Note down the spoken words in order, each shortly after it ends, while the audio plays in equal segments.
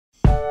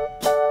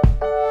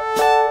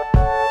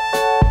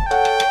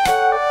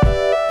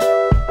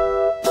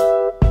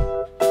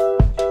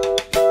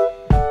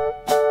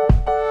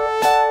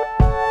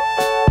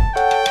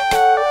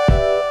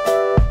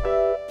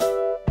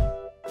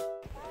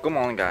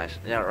guys,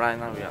 yeah, right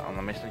now we are on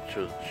a mission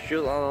to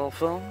shoot a little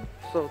film,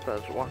 so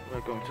that's what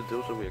we're going to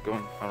do. So we're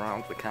going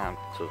around the camp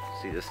to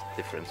see these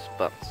different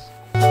spots.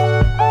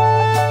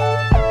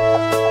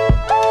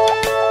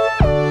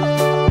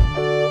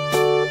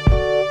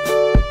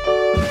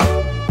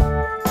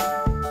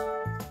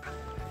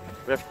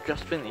 We have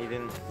just been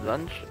eating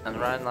lunch, and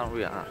right now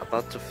we are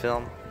about to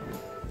film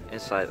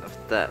inside of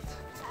that.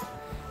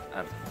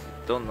 And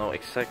don't know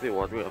exactly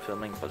what we are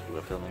filming, but we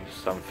are filming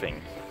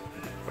something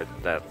with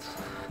that.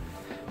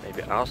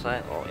 Maybe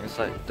outside or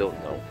inside, don't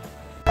know.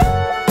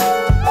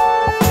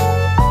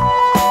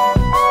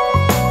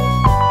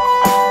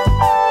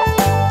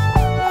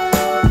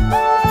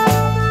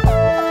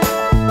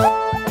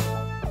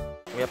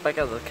 We are back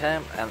at the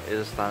camp and it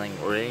is starting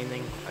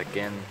raining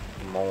again,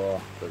 more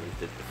than we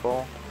did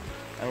before.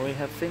 And we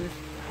have finished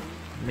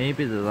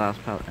maybe the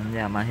last part, and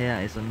yeah, my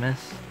hair is a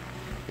mess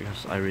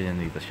because I really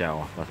need a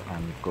shower, but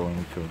I'm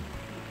going to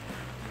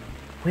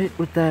wait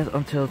with that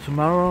until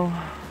tomorrow.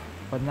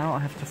 But now I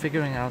have to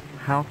figuring out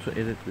how to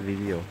edit the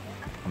video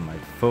on my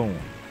phone,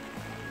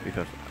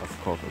 because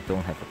of course I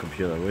don't have a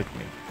computer with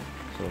me.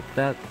 So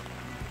that,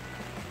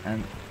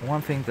 and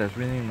one thing that's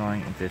really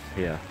annoying in this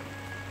here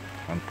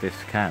on this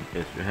camp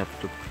is you have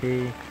to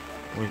pay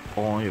with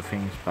all your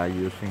things by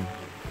using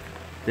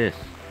this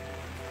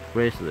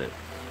bracelet.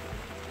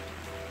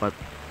 But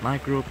my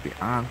group, we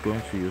aren't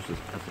going to use this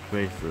as a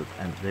bracelet,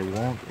 and they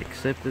won't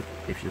accept it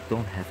if you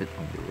don't have it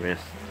on your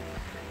wrist.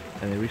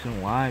 And the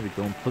reason why we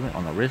don't put it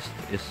on the wrist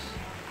is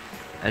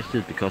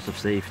actually because of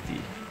safety.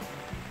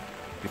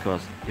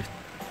 Because if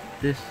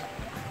this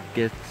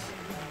gets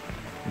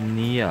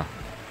near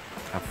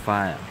a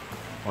fire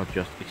or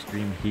just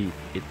extreme heat,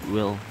 it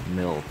will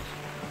melt.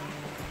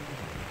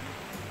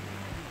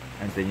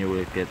 And then you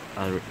will get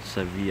a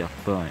severe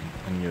burn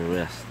on your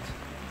wrist.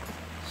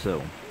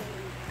 So,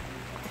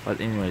 but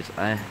anyways,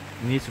 I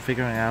need to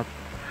figure out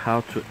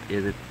how to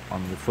edit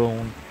on the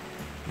phone.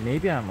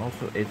 Maybe I'm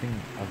also editing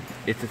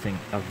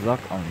a vlog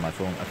on my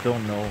phone, I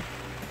don't know.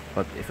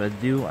 But if I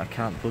do, I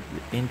can't put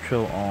the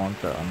intro on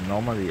that I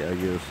normally are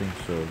using,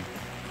 so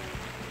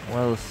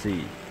we'll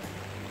see.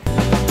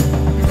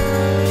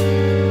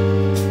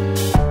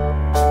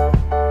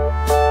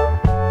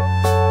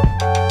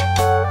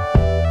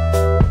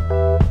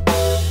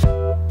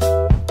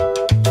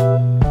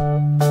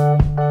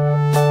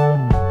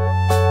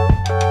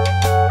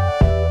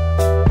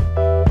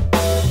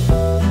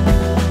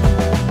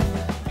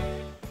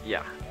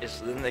 It's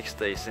the next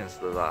day since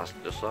the last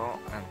you saw,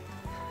 and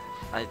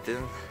I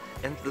didn't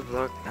end the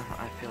vlog, and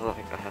I feel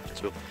like I have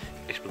to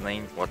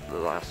explain what the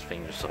last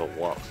thing you saw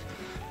was.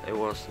 It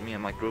was me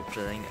and my group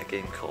playing a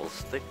game called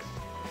Sticks,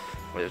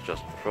 where you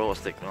just throw a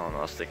stick on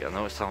a stick. I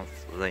know it sounds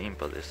lame,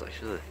 but it's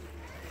actually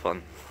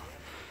fun,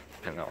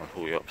 depending on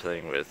who you're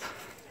playing with.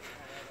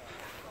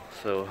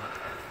 So,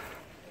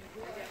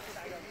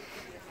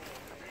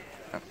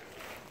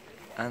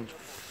 and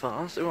for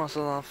us it was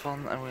a lot of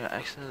fun, and we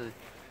actually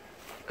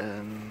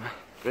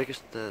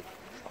registered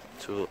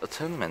to a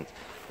tournament.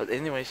 But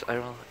anyways, I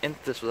will end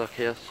this vlog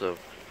here, so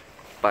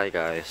bye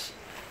guys.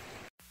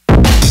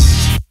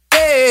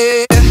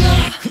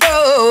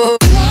 No,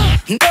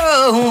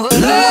 no,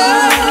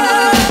 no.